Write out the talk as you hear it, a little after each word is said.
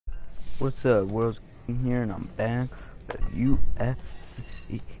What's up, World's here, and I'm back with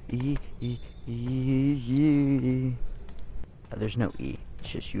UFC. There's no E, it's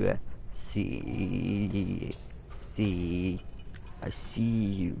just UFC. I see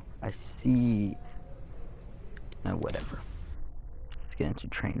you. I see. No, whatever. Let's get into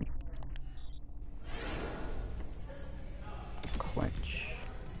training. Clench.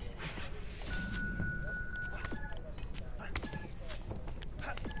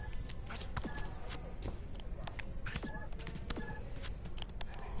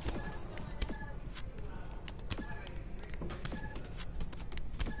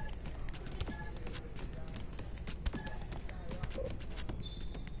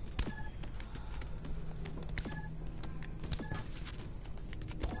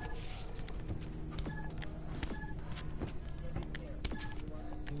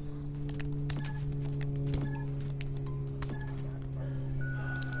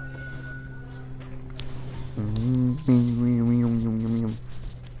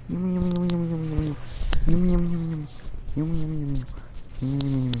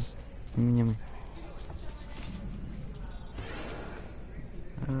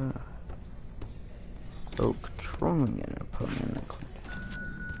 Controlling an opponent.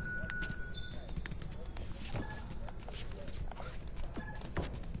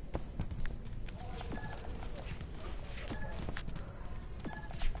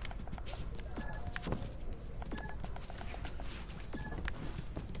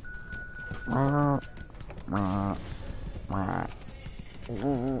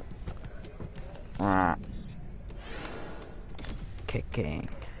 Kicking.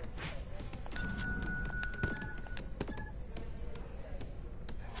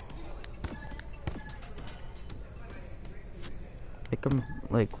 Like I'm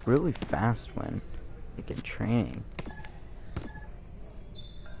like really fast when like in training.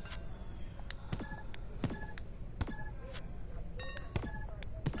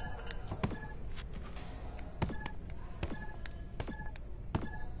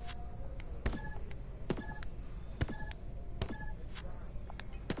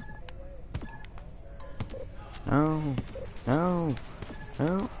 No, no,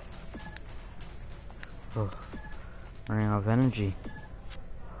 no. Oh, running out of energy.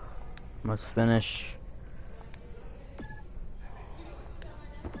 Must finish.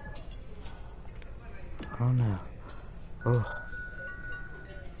 Oh no. Oh.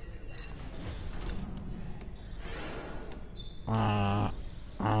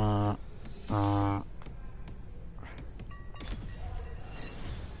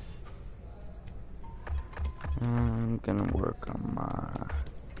 I'm gonna work on my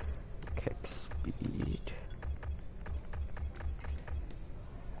kick speed.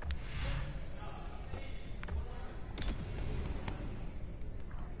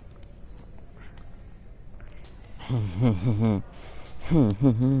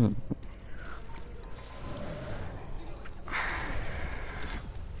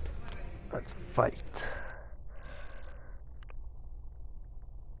 Let's fight.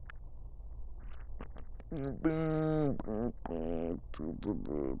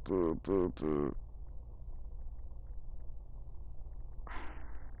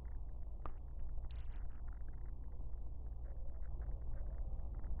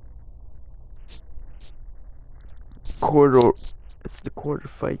 It's the quarter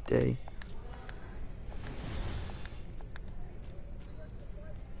fight day.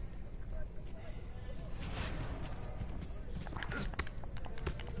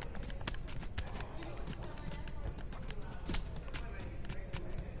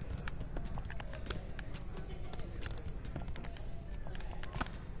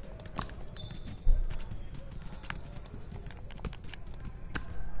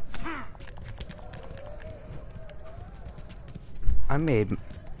 I made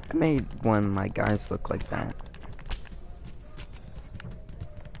one of my guys look like that.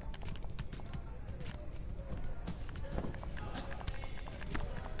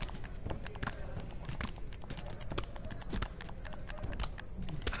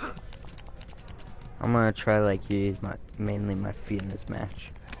 I'm gonna try like use mainly my feet in this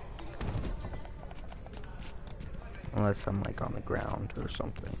match. Unless I'm like on the ground or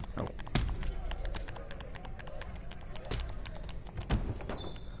something. Oh.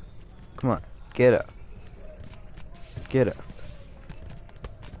 Come on, get up. Get up.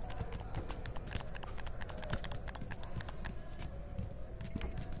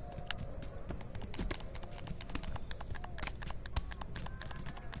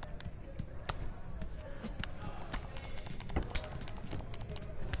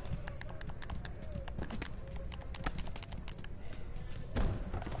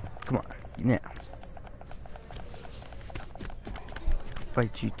 Come on. Now,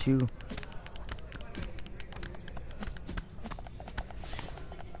 fight you too.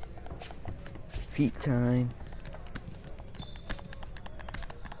 Feet time.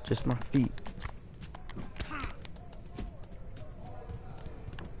 Just my feet.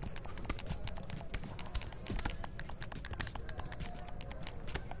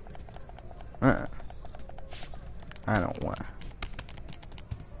 I don't want.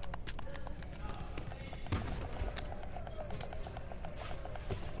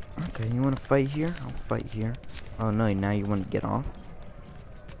 Okay, you want to fight here? I'll fight here. Oh no, now you want to get off?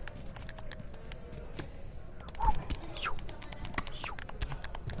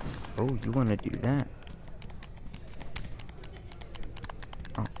 Oh, you want to do that?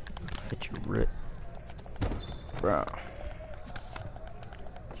 Oh, hit your rip. Bro.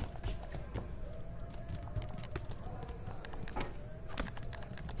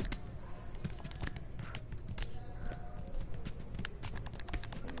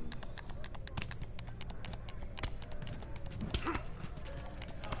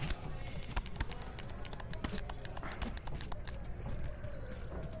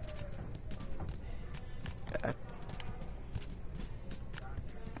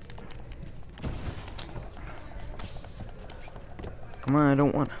 Come on, I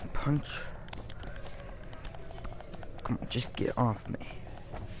don't want to punch. Come on, just get off me.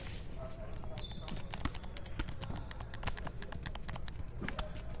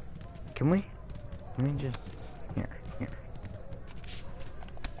 Can we? Let me just... Here.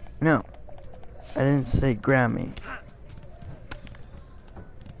 No. I didn't say grab me.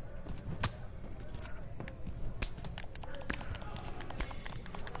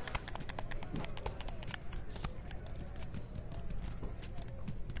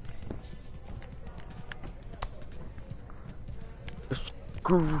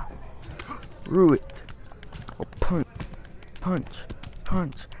 Screw it. Oh, punch,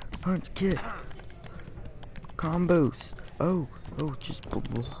 kick. Combos. Oh, just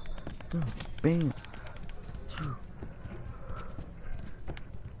bam.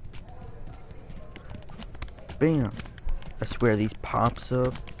 Bam. I swear these pops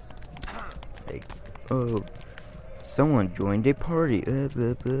up. Like, oh, someone joined a party.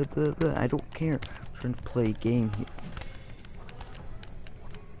 I don't care. I'm trying to play a game here.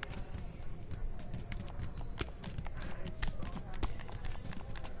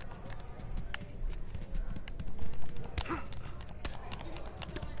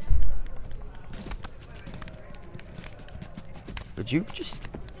 Did you just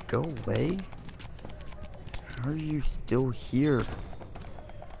go away? How are you still here?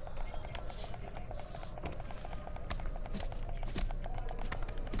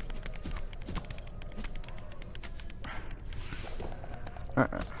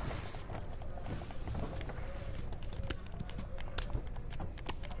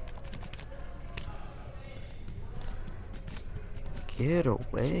 Get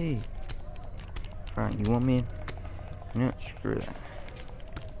away. Alright, you want me? No, screw that.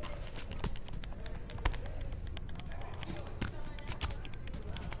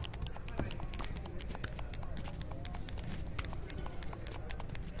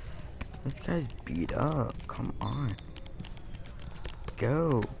 This guy's beat up. Come on.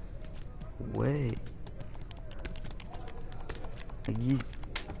 Go away.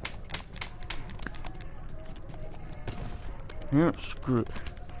 No, screw it.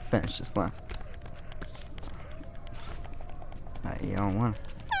 Finish this last. You don't want to.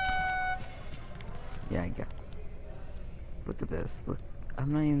 Yeah, I got. Look at this. Look,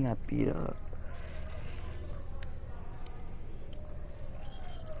 I'm not even that beat up.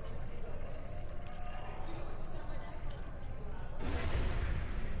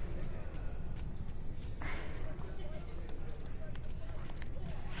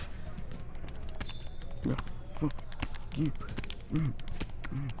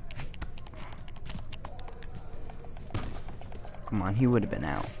 Come on, he would have been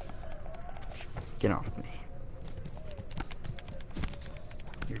out. Get off me.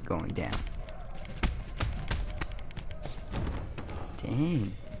 You're going down.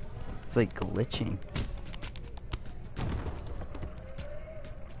 Dang. It's like glitching.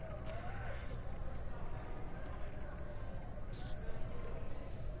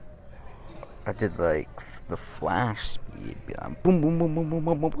 I did like the flash speed. Be like, boom, boom, boom, boom, boom,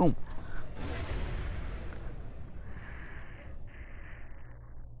 boom, boom, boom.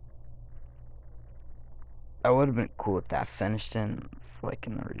 That would have been cool if that finished in, like,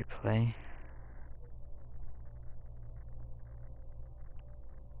 in the replay.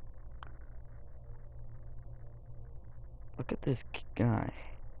 Look at this guy.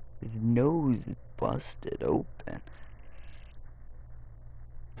 His nose is busted open.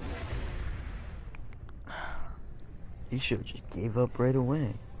 You should've just gave up right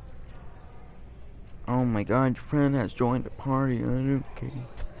away. Oh my god, your friend has joined the party. I don't care.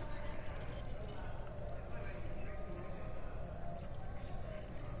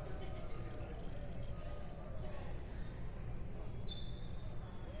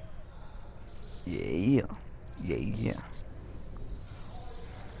 Yeah. Yeah.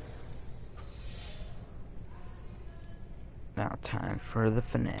 Now time for the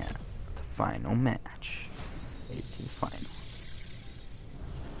finale. The final match. It's the final.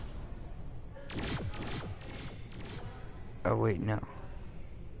 Oh wait, no.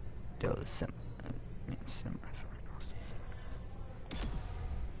 Those semifinals.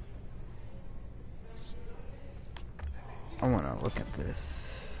 I wanna look at this.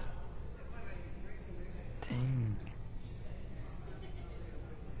 Dang.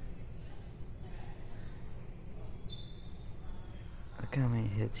 Look how many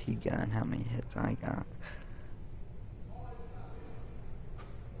hits he got and how many hits I got.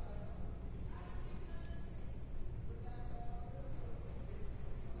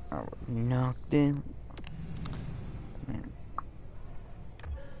 I was knocked in. Man.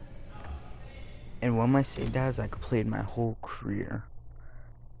 And when I say that is I played my whole career.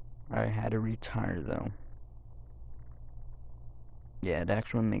 I had to retire though. Yeah, it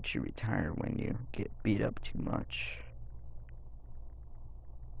actually makes you retire when you get beat up too much.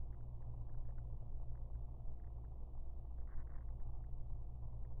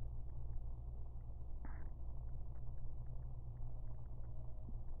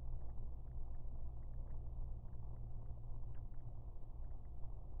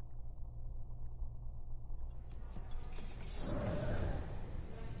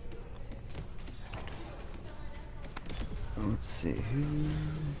 Let's see who.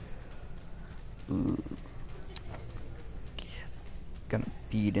 Ooh. Yeah. Gonna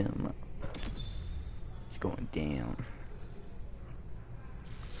beat him up. He's going down.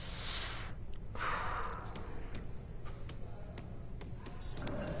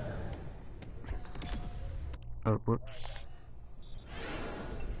 Oh, whoops.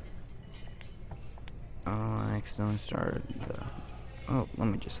 Oh, I accidentally started. Oh, let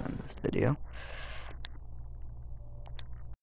me just end this video.